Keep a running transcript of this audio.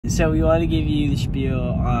So we want to give you the spiel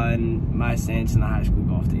on my stance in the high school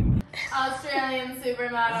golf team. Australian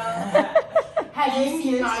supermodel. Have you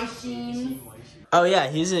seen my jeans? Oh yeah,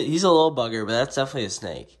 he's a little bugger, but that's definitely a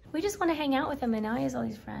snake. We just want to hang out with him, and now he has all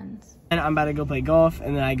these friends. And I'm about to go play golf,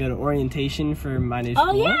 and then I go to orientation for my new school.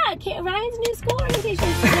 Oh yeah, Ryan's new school orientation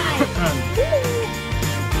is tonight.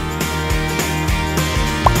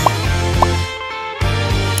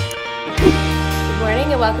 Good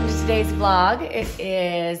morning and welcome to today's vlog. It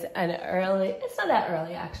is an early, it's not that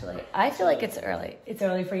early actually. I feel like it's early. It's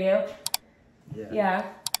early for you? Yeah.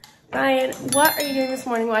 Ryan, what are you doing this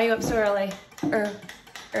morning? Why are you up so early?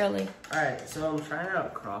 Early. Alright, so I'm trying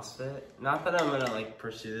out CrossFit. Not that I'm gonna like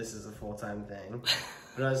pursue this as a full-time thing,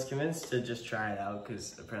 but I was convinced to just try it out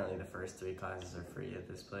because apparently the first 3 classes are free at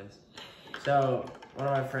this place. So one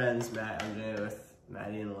of my friends, Matt, I'm doing it with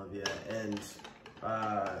Maddie and Olivia, and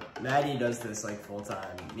Maddie does this like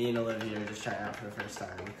full-time. Me and Olivia are just trying out for the first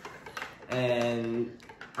time. And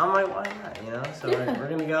I'm like, why not, you know? So we're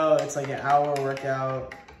gonna go, it's like an hour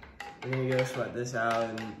workout. We're gonna go sweat this out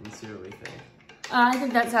and see what we think. I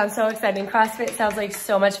think that sounds so exciting. CrossFit sounds like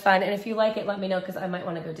so much fun. And if you like it, let me know because I might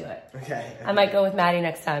want to go do it. Okay. I might go with Maddie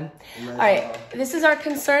next time. All right, this is our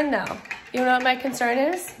concern now. You know what my concern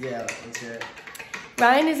is? Yeah, let's hear it.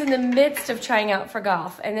 Ryan is in the midst of trying out for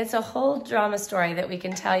golf, and it's a whole drama story that we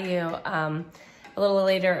can tell you a little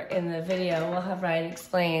later in the video. We'll have Ryan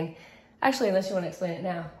explain. Actually, unless you want to explain it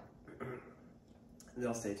now.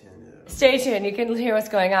 They'll stay tuned. Stay tuned. You can hear what's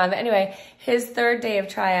going on. But anyway, his 3rd day of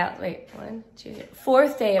tryouts. Wait, 1, 2,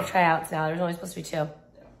 4th day of tryouts now. There's only supposed to be 2.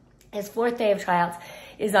 His 4th day of tryouts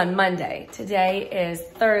is on Monday. Today is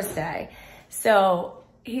Thursday. So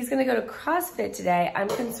he's going to go to CrossFit today. I'm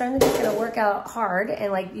concerned that he's going to work out hard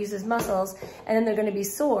and like use his muscles, and then they're going to be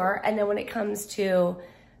sore. And then when it comes to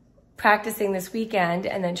practicing this weekend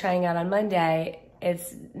and then trying out on Monday,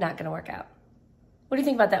 it's not going to work out. What do you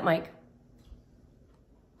think about that, Mike?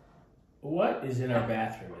 What is in our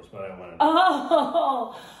bathroom is what I want to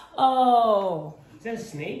know. Oh. Is that a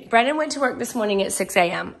snake? Brennan went to work this morning at 6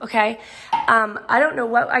 a.m., okay? I don't know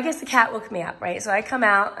what, I guess the cat woke me up, right? So I come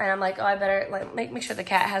out and I'm like, oh, I better like make sure the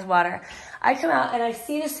cat has water. I come out and I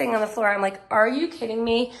see this thing on the floor. I'm like, are you kidding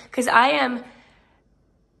me? Because I am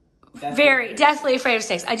very deathly afraid of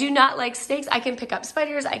snakes. I do not like snakes. I can pick up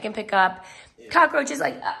spiders. I can pick up cockroaches.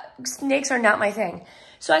 Like snakes are not my thing.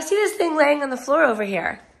 So I see this thing laying on the floor over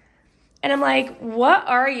here. And I'm like, what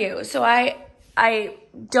are you? So I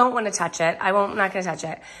don't want to touch it. I'm not going to touch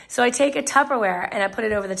it. So I take a Tupperware and I put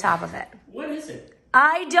it over the top of it. What is it?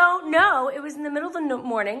 I don't know. It was in the middle of the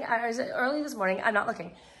morning. I was early this morning. I'm not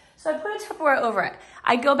looking. So I put a Tupperware over it.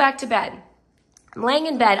 I go back to bed. I'm laying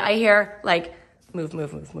in bed. I hear like, move.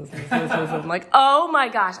 I'm like, oh my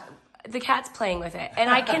gosh. The cat's playing with it. And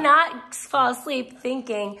I cannot fall asleep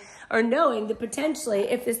thinking or knowing that potentially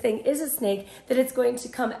if this thing is a snake, that it's going to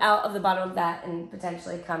come out of the bottom of that and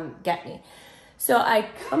potentially come get me. So I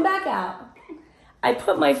come back out. I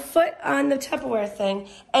put my foot on the Tupperware thing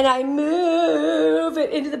and I move it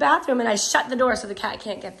into the bathroom and I shut the door so the cat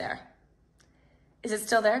can't get there. Is it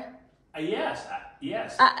still there? Yes.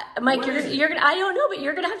 Yes. Mike, you're gonna. I don't know, but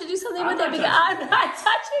you're gonna have to do something with it because I'm not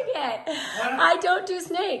touching it. I don't do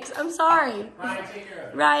snakes. I'm sorry. Ryan, take care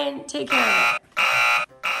of it. Ryan, take care of it.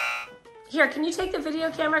 Here, can you take the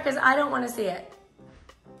video camera because I don't want to see it.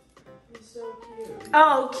 He's so cute.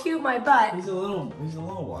 Oh, cute, my butt. He's a little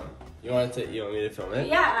one. You want me to film it?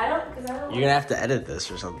 Yeah, I don't. You're gonna have to edit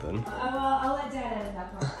this or something. I'll let Dad edit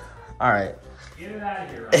that part. All right. Get it out of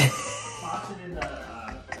here, Ryan. Toss it in the.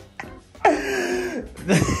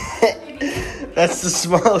 That's the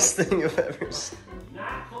smallest thing I've ever seen.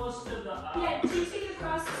 Not close to the. Yeah, did you take it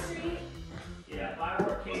across the street? Yeah, if I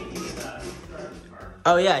were Katie's car.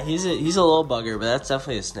 Oh yeah, he's a little bugger, but that's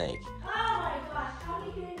definitely a snake. Oh my gosh, how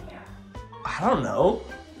did he get in here? I don't know.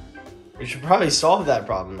 We should probably solve that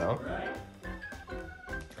problem though. Right.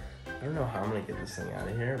 I don't know how I'm gonna get this thing out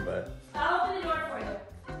of here, but I'll open the door for you.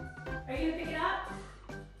 Are you gonna pick it up?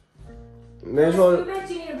 may as well. Do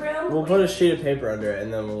you need a broom? We'll put a sheet of paper under it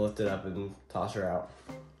and then we'll lift it up and toss her out.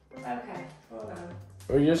 Okay, hold on.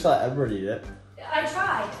 Or you just let Edward eat it. I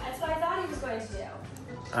tried. That's what I thought he was going to do.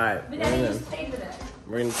 All right, But then he just played with it.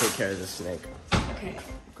 we're gonna take care of this snake. Okay.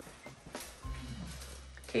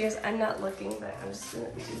 Okay, guys, I'm not looking, but I'm just gonna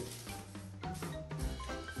do.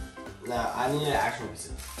 No, I need an actual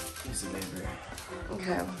piece of paper.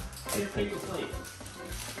 Okay. Take the plate.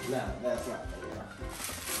 No, that's not big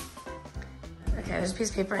enough. Okay, there's a piece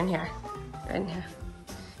of paper in here. Right in here.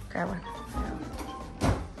 Grab one.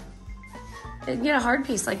 You can get a hard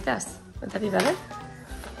piece like this. Would that be better?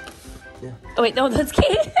 Yeah. Oh wait, no, that's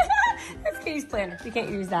Katie. That's Katie. Katie's planner. We can't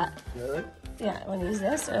use that. Really? Yeah, want to use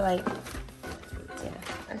this or like,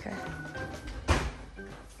 yeah, okay.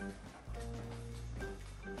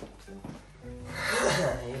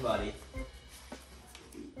 Hey, buddy.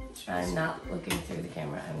 I'm not looking through the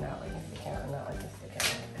camera. I'm not looking through the camera. I'm not looking through the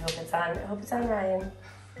camera. I hope it's on. I hope it's on, Ryan.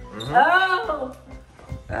 Mm-hmm. Oh!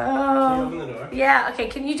 Can you Oh! open the door? Yeah, okay,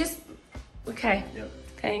 can you just, okay. Yep.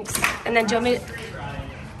 Thanks. And then do you want me to...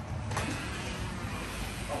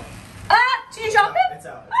 Ah! Did you drop it? It's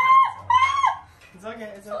out. Ah! It's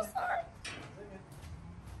okay. It's So okay. sorry.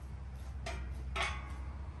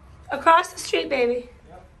 Across the street, baby.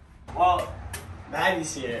 Well,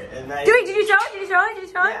 Maddie's here, and Maddie. Wait, did you throw it? Did you throw it? Did you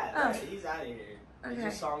throw it? Yeah, Oh. he's out of here. He Okay.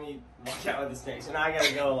 just saw me walk out with the snake, so now I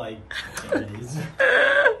gotta go, like, there it is.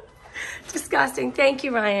 Disgusting. Thank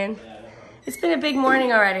you, Ryan. Yeah, no problem. It's been a big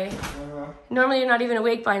morning already. Uh-huh. Normally you're not even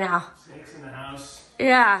awake by now. Snakes in the house.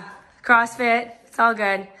 Yeah. CrossFit. It's all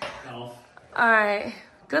good. Golf. All right.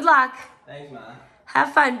 Good luck. Thanks, Ma.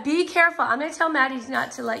 Have fun. Be careful. I'm going to tell Maddie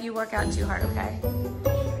not to let you work out too hard, okay?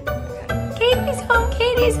 Katie's home.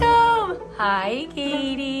 Katie's home. Hi,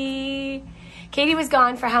 Katie. Katie was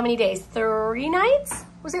gone for how many days? 3 nights?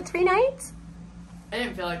 Was it 3 nights? I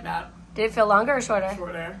didn't feel like that. Did it feel longer or shorter?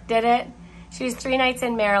 Shorter. Did it? She was 3 nights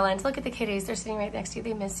in Maryland. Look at the kitties. They're sitting right next to you.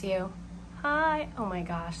 They miss you. Hi. Oh my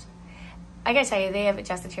gosh. I gotta tell you, they have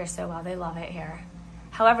adjusted here so well. They love it here.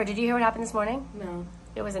 However, did you hear what happened this morning? No.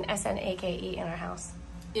 There was an SNAKE in our house.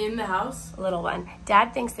 In the house? A little one.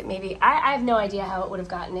 Dad thinks that maybe, I have no idea how it would have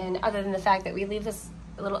gotten in other than the fact that we leave this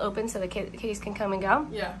a little open so the kitties can come and go.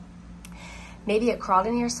 Yeah. Maybe it crawled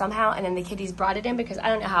in here somehow and then the kitties brought it in because I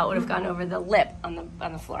don't know how it would have gone over the lip on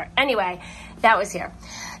the floor. Anyway, that was here.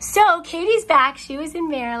 So Katie's back. She was in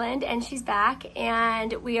Maryland and she's back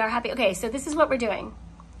and we are happy. Okay, so this is what we're doing.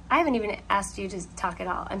 I haven't even asked you to talk at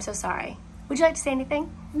all. I'm so sorry. Would you like to say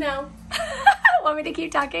anything? No. Want me to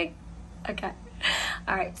keep talking? Okay.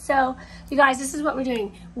 All right. So, you guys, this is what we're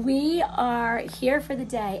doing. We are here for the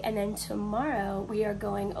day, and then tomorrow we are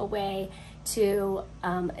going away to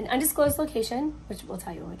an undisclosed location, which we'll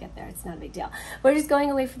tell you when we get there. It's not a big deal. We're just going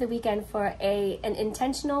away for the weekend for an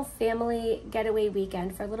intentional family getaway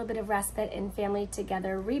weekend for a little bit of respite and family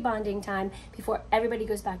together rebonding time before everybody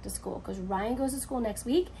goes back to school. Because Ryan goes to school next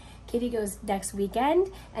week, Katie goes next weekend,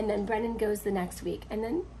 and then Brennan goes the next week. And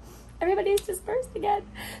then everybody's dispersed again.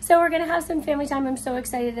 So we're gonna have some family time. I'm so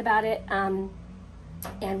excited about it. And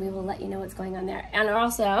we will let you know what's going on there. And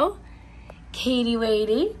also, Katie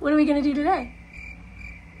Wadey, what are we gonna do today?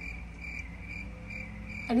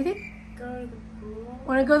 Anything? Go to the pool.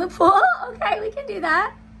 Wanna go to the pool? Okay, we can do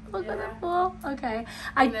that. We'll go to the pool. Okay.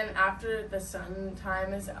 And then after the sun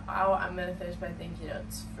time is out, I'm gonna finish my thank you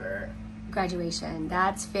notes for Graduation.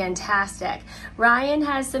 That's fantastic. Ryan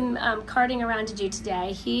has some carting around to do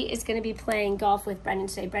today. He is going to be playing golf with Brennan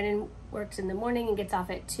today. Brennan works in the morning and gets off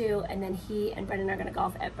at 2, and then he and Brennan are going to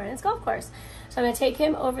golf at Brennan's golf course. So I'm going to take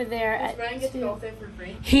him over there Does at Ryan get to 2. golf there for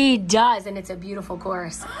free? He does, and it's a beautiful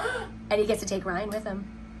course. And he gets to take Ryan with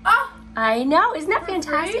him. Ah! I know. Isn't that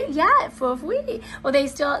fantastic? free? Yeah, for free. Well, they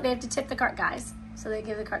have to tip the cart guys. So they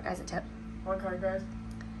give the cart guys a tip. What card guys?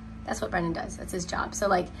 That's what Brennan does. That's his job. So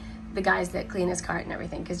like the guys that clean his cart and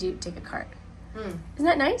everything, because you take a cart. Isn't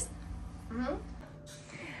that nice? Mm-hmm.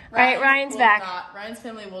 All right, Ryan's back. Ryan's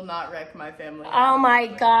family will not wreck my family. Oh my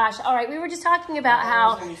gosh. All right, we were just talking about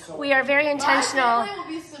how we are very intentional. My family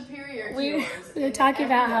will be superior to yours. We were talking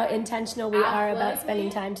about how intentional we are about spending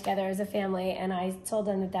time together as a family, and I told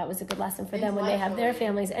them that was a good lesson for them when they have their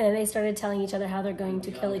families, and then they started telling each other how they're going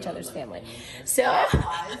to kill each other's family. So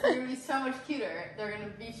They're gonna be so much cuter. They're gonna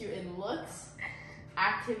beat you in looks,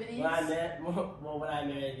 activities. When I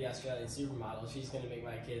married the Australian supermodel, she's gonna make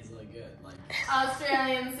my kids look good. Like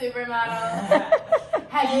Australian supermodel.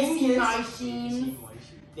 Have you seen my sheens?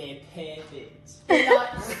 they're perfect. They're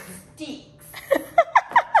not steaks. Things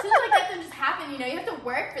like that don't just happen, you know. You have to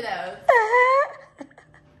work for those.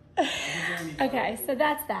 okay, so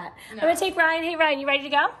that's that. No. I'm gonna take Ryan. Hey Ryan, you ready to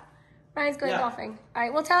go? Ryan's going Yeah. golfing. All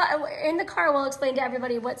right, we'll tell in the car. We'll explain to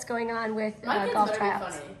everybody what's going on with My kids golf better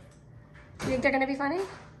tryouts. be funny. You think they're gonna be funny?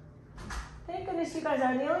 Thank goodness you guys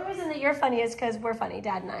are. The only reason that you're funny is because we're funny,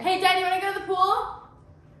 Dad and I. Hey, Dad, you want to go to the pool?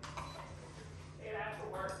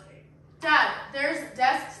 Dad, there's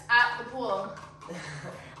desks at the pool.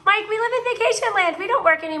 Mike, we live in vacation land. We don't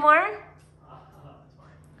work anymore.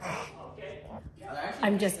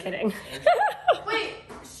 I'm just kidding. Wait,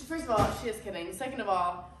 first of all, she is kidding. Second of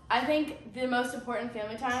all, I think the most important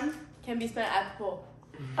family time can be spent at the pool.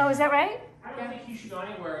 Oh, is that right? I don't think you should go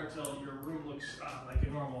anywhere until your room looks like a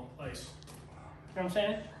normal place. You know what I'm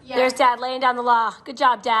saying? Yeah. There's Dad laying down the law. Good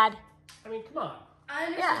job, Dad. I mean, come on. I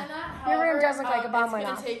understand that. Your However, room does look like a bomb went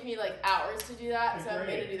It's off. gonna take me like hours to do that, so I'm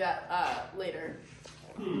gonna do that later.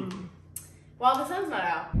 While the sun's not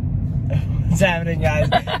out. What's happening, guys?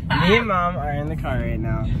 Me and Mom are in the car right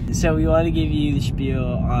now. So we want to give you the spiel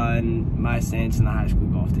on my stance in the high school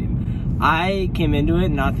golf team. I came into it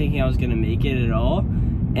not thinking I was gonna make it at all,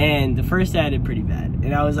 and the first day I did pretty bad,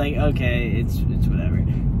 and I was like, okay, it's whatever.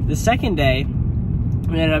 The second day,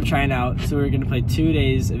 we ended up trying out, so we were gonna play 2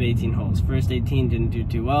 days of 18 holes. First 18 didn't do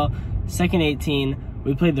too well. Second 18,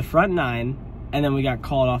 we played the front 9, and then we got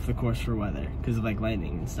called off the course for weather because of like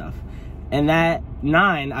lightning and stuff. And that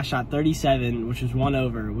 9, I shot 37, which was 1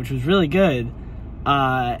 over, which was really good.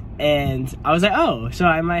 And I was like, oh, so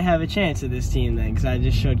I might have a chance at this team then, because I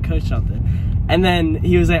just showed Coach something. And then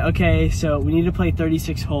he was like, okay, so we need to play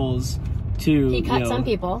 36 holes to, He cut some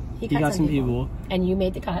people. He cut some people. And you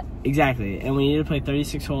made the cut. Exactly. And we need to play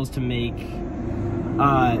 36 holes to make,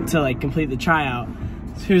 to like complete the tryout.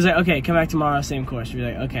 So he was like, okay, come back tomorrow, same course.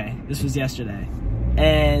 We're like, okay, this was yesterday.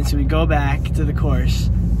 And so we go back to the course,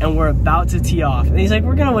 and we're about to tee off. And he's like,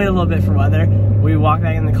 we're gonna wait a little bit for weather. We walk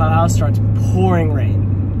back in the clubhouse, starts pouring rain.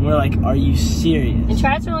 And we're like, are you serious? And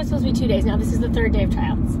tryouts are only supposed to be 2 days. Now this is the 3rd day of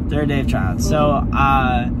tryouts. 3rd day of tryouts. So,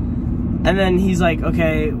 and then he's like,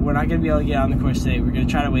 okay, we're not gonna be able to get on the course today. We're gonna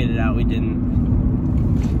try to wait it out. We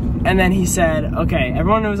didn't. And then he said, okay,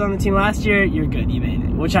 everyone who was on the team last year, you're good, you made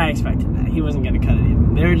it. Which I expected that. He wasn't gonna cut it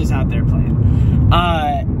even. They were just out there playing.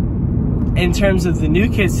 In terms of the new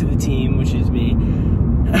kids to the team, which is me,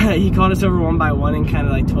 he called us over one by one and kind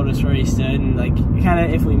of like told us where he stood and like kind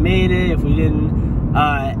of if we made it, if we didn't.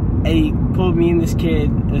 And he pulled me and this kid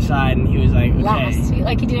aside and he was like, okay. Last.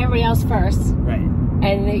 Like he did everybody else first. Right.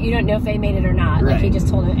 And you don't know if they made it or not. Right. Like he just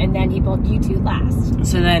told it, and then he pulled you two last.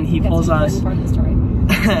 So then he pulls us part of the story.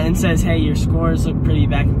 and says, hey, your scores look pretty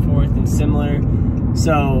back and forth and similar.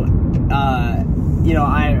 So, you know,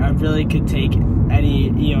 I really could take any,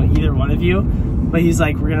 you know, either one of you. But he's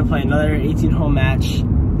like, we're going to play another 18-hole match.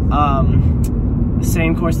 The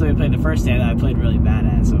same course that we played the first day that I played really bad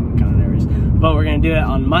at, so I'm kind of nervous. But we're going to do it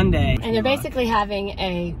on Monday. And they're basically having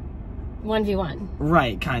a 1v1.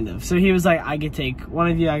 Right, kind of. So he was like, I could take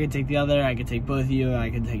one of you, I could take the other, I could take both of you, and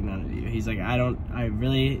I could take none of you. He's like,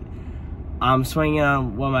 I'm swinging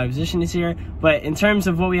on what my position is here. But in terms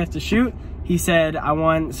of what we have to shoot, he said, I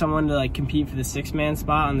want someone to like compete for the 6-man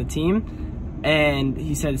spot on the team. And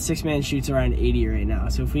he said 6-man shoots around 80 right now.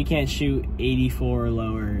 So if we can't shoot 84 or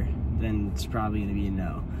lower, then it's probably gonna be a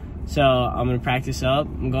no. So I'm gonna practice up.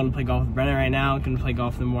 I'm going to play golf with Brennan right now. I'm gonna play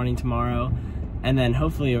golf in the morning tomorrow. And then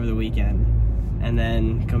hopefully over the weekend. And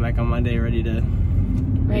then come back on Monday ready to go.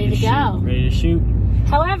 Ready to shoot.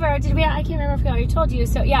 However, I can't remember if I already told you.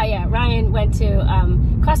 So yeah, Ryan went to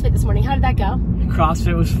CrossFit this morning. How did that go?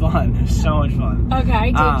 CrossFit was fun. It was so much fun.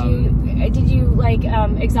 Okay. Did you like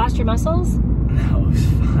exhaust your muscles? No, it was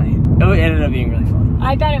fine. It ended up being really fun.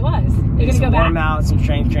 I bet it was. You're gonna go back? Warm out, some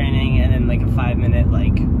strength training, and then like a 5-minute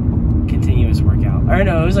like continuous workout. Or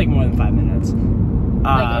no, it was like more than 5 minutes.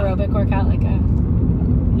 Like aerobic workout,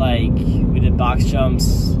 like we did box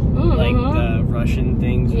jumps, like the Russian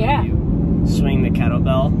things where you swing the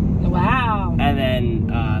kettlebell. Wow. And then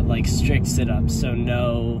like strict sit-ups, so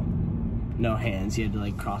no hands. You had to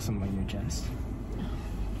like cross them on your chest.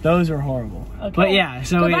 Those were horrible. Okay. But yeah,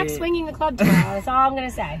 so go back swinging the club tomorrow. That's all I'm gonna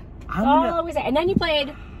say. And then you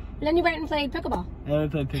went and played pickleball. And we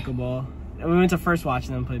played pickleball. And we went to First Watch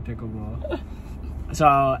and then played pickleball. So,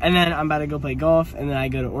 and then I'm about to go play golf, and then I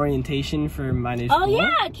go to orientation for my new school. Oh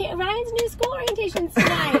yeah, Ryan's new school orientation's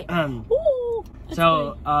tonight. Ooh,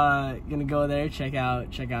 so, gonna go there, check out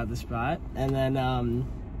the spot, and then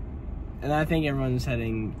and I think everyone's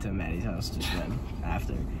heading to Maddie's house just then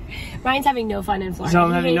after. Ryan's having no fun in Florida. So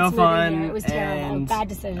I'm having no fun. It was terrible. Bad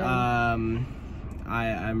decision. I'm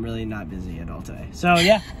really not busy at all today. So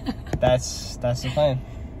yeah, that's the plan.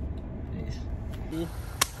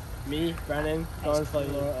 Me, Brennan, going to play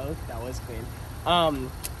Laurel Oak. That was clean.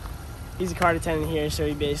 He's a card attendant here, so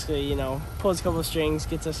he basically, you know, pulls a couple of strings,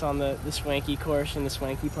 gets us on the swanky course in the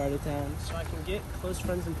swanky part of town. So I can get close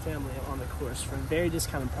friends and family on the course for a very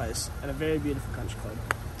discounted price at a very beautiful country club.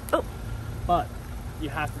 Oh. But you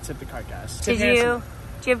have to tip the cart guys. Did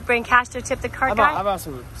you bring cash to tip the cart guy? I bought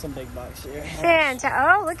some big bucks here.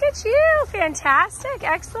 Oh, look at you. Fantastic.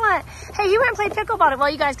 Excellent. Hey, you went and played pickleball. Well,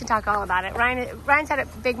 you guys can talk all about it. Ryan's had a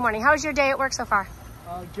big morning. How was your day at work so far?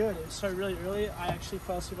 Good. It started really early. I actually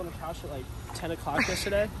fell asleep on the couch at like 10 o'clock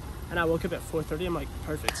yesterday, and I woke up at 4:30. I'm like,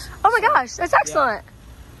 perfect. Oh my gosh, that's excellent. Yeah.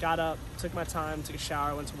 Got up, took my time, took a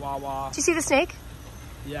shower, went to Wawa. Did you see the snake?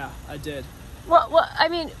 Yeah, I did. I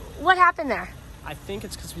mean, what happened there? I think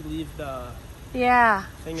it's because we leave the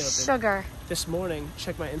thing open. Sugar. this morning,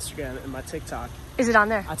 check my Instagram and my TikTok. Is it on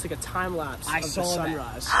there? I took a time lapse of the saw that.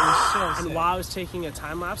 sunrise. It was so sick. And while I was taking a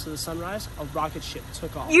time lapse of the sunrise, a rocket ship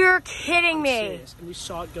took off. You're kidding me. Serious. And we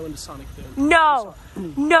saw it go into Sonic Boom. No.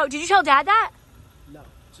 No. Did you tell Dad that? No.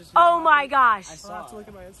 Just, Oh my gosh. I I'll saw have to it. look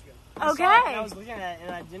at my Instagram. I saw it, and Okay. I was looking at it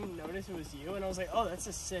and I didn't notice it was you, and I was like, oh, that's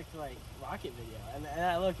a sick like rocket video. And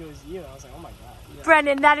I look, it was you, and I was like, oh my god. Yeah.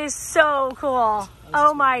 Brennan, that is so cool.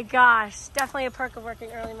 Oh my gosh. Definitely a perk of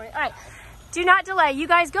working early morning. All right. Do not delay. You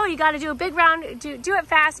guys go. You got to do a big round. Do it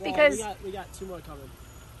fast Well, because. we got 2 more coming.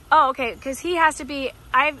 Oh, okay. Because he has to be.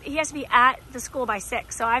 He has to be at the school by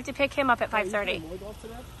 6, so I have to pick him up at 5:30. More golf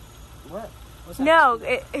today? What? What's that? No,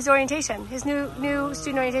 his orientation, his new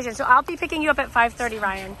student orientation. So I'll be picking you up at 5:30,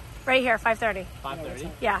 Ryan. Right here, 5:30. 5:30.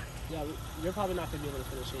 Yeah. Yeah, you're probably not gonna be able to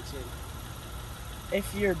finish 18.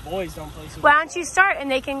 If your boys don't play super Why don't you start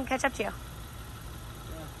and they can catch up to you?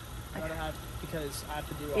 Yeah. Gotta have, because I have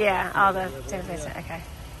to do all Yeah, all the. Yeah. Okay.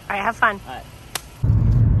 All right. Have fun. All right.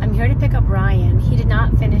 I'm here to pick up Ryan. He did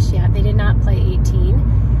not finish yet. They did not play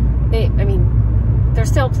 18. They're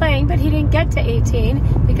still playing, but he didn't get to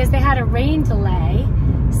 18 because they had a rain delay.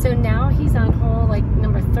 So now he's on hole like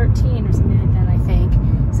number 13 or something like that, I think.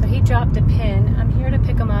 So he dropped a pin. I'm here to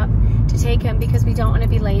pick him up to take him because we don't want to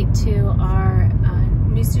be late to our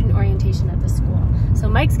new student orientation at the school. So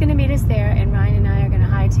Mike's going to meet us there, and Ryan and I are going to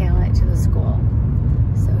hightail it to the school.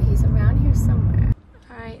 So he's around here somewhere.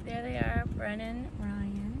 All right, there they are, Brennan,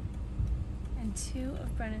 Ryan, and 2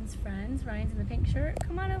 of Brennan's friends. Ryan's in the pink shirt.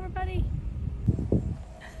 Come on over, buddy.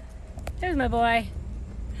 There's my boy.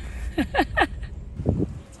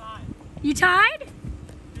 You tied?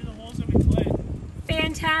 Do the holes that we played.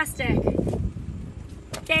 Fantastic.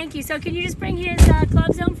 Thank you. So can you just bring his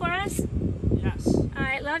club zone for us? Yes. All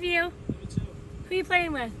right, love you. Me too. Who are you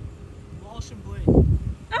playing with? Walsh and Blake.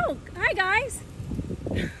 Oh, hi guys.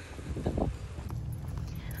 All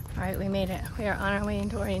right, we made it. We are on our way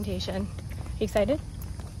into orientation. You excited?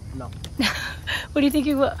 No. What do you think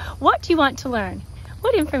what do you want to learn?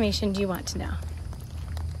 What information do you want to know?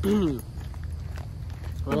 I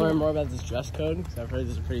want to learn more about this dress code, because I've heard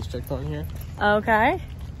there's a pretty strict one here. Okay.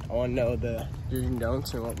 I want to know the do's and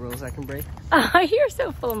don'ts and what rules I can break. Oh, you're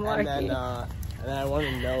so full of malarkey. And then I want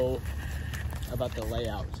to know about the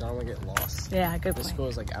layout, because I don't want to get lost. Yeah, good The point. school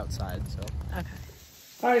is like outside, so. Okay.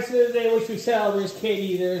 All right, so today, which we saw, there's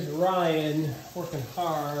Katie, there's Ryan, working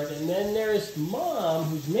hard, and then there's Mom,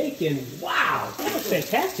 who's making, wow, that looks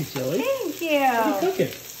fantastic, Joey. Thank What are you you.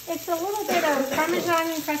 cooking? It's a little bit of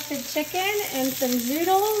Parmesan encrusted chicken and some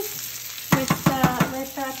zoodles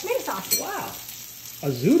with tomato sauce. Wow.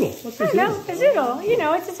 A zoodle? What's a I don't know, zoodle? a zoodle. You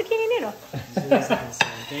know, it's a zucchini noodle.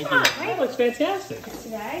 Thank Come on, you. That right? looks fantastic.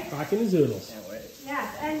 Today. Rocking the zoodles. Can't wait.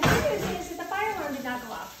 Yes, and the good news is that the fire alarm did not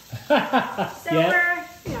go off. So Yeah. we're,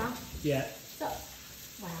 Yeah. so,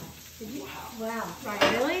 wow. Did you, wow. Right,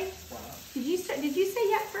 really? Wow. Did you say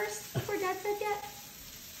yet first before Dad said yet?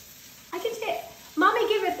 I can say it.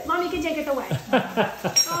 Mommy can take it away.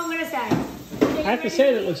 Oh, I'm gonna say. I have to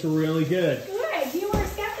say that looks really good. Good. You were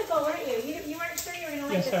skeptical, weren't you? You weren't sure you were gonna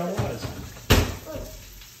like Yes, this. I was.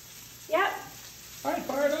 Yep. All right,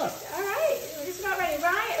 fire it up. All right. We're just about ready.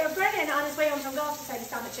 Brennan on his way home from golf decided to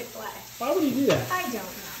stop at Chick-fil-A. Why would you do that? I don't know.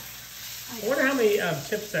 I wonder how many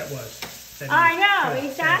tips that was. that he- I know, yeah,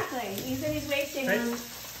 exactly. He said he's wasting Right. on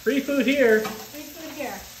Free food here. free food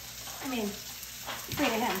here. I mean, free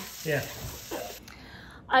to him. Yeah.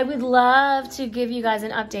 I would love to give you guys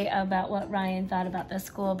an update about what Ryan thought about the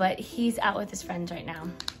school, but he's out with his friends right now.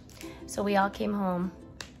 So we all came home,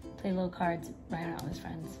 played little cards, Ryan out with his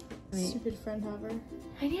friends. Stupid friend haver.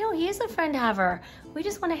 I know, he is a friend haver. We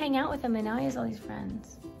just want to hang out with him, and now he has all these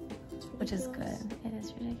friends, which is good. It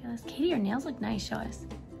is ridiculous. Katie, your nails look nice. Show us.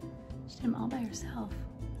 She did them all by herself.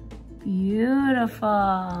 Beautiful.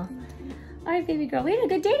 All right, baby girl. We had a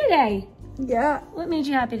good day today. Yeah. What made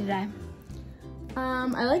you happy today?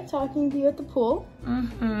 I like talking to you at the pool,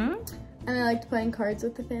 Mm-hmm. and I liked playing cards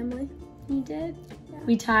with the family. You did? Yeah.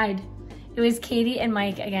 We tied. It was Katie and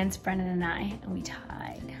Mike against Brennan and I, and we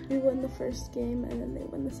tied. We won the first game, and then they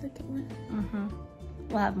won the second one. Mm-hmm.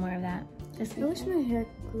 We'll have more of that this I week. wish my hair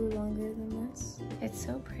grew longer than this. It's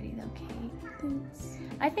so pretty though, Kate. Thanks.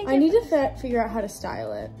 I think I need to figure out how to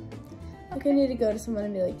style it. Like, I need to go to someone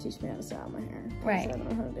and be like, teach me how to style my hair. 'Cause Right. I don't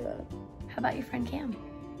know how to do it. How about your friend Cam?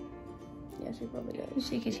 Yeah, she probably does.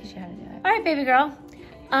 She could teach you how to do it. All right, baby girl.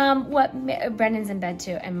 Brennan's in bed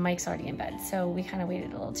too, and Mike's already in bed, so we kind of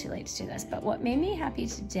waited a little too late to do this. But what made me happy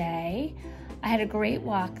today, I had a great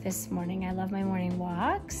walk this morning. I love my morning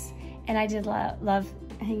walks, and I did love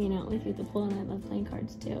hanging out with you at the pool, and I love playing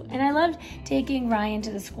cards too. And I loved taking Ryan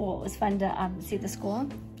to the school. It was fun to see the school.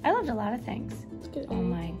 I loved a lot of things. Good, oh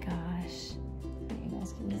my gosh. You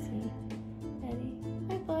guys can see Eddie.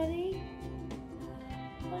 Hi, buddy.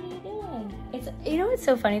 What are you doing? It's, you know what's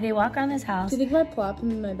so funny? They walk around this house. Do you think if I plop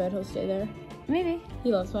him in my bed, he'll stay there? Maybe.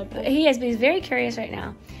 He loves my bed. He is, but he's very curious right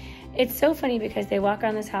now. It's so funny because they walk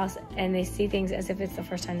around this house and they see things as if it's the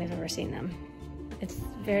first time they've ever seen them.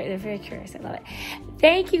 They're very curious. I love it.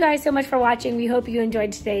 Thank you guys so much for watching. We hope you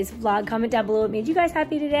enjoyed today's vlog. Comment down below what made you guys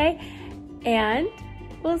happy today. And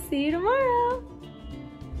we'll see you tomorrow.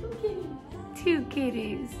 2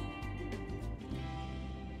 kitties.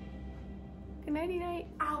 Good nighty night.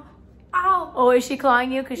 Ow. Ow. Oh, is she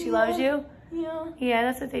clawing you because she loves you? Yeah. Yeah,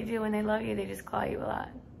 that's what they do when they love you. They just claw you a lot.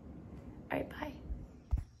 All right, bye.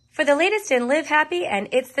 For the latest in Live Happy and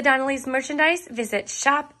It's the Donnellys merchandise, visit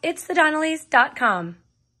shopitsthedonnellys.com.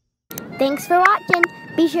 Thanks for watching.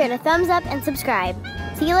 Be sure to thumbs up and subscribe.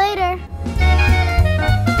 See you later.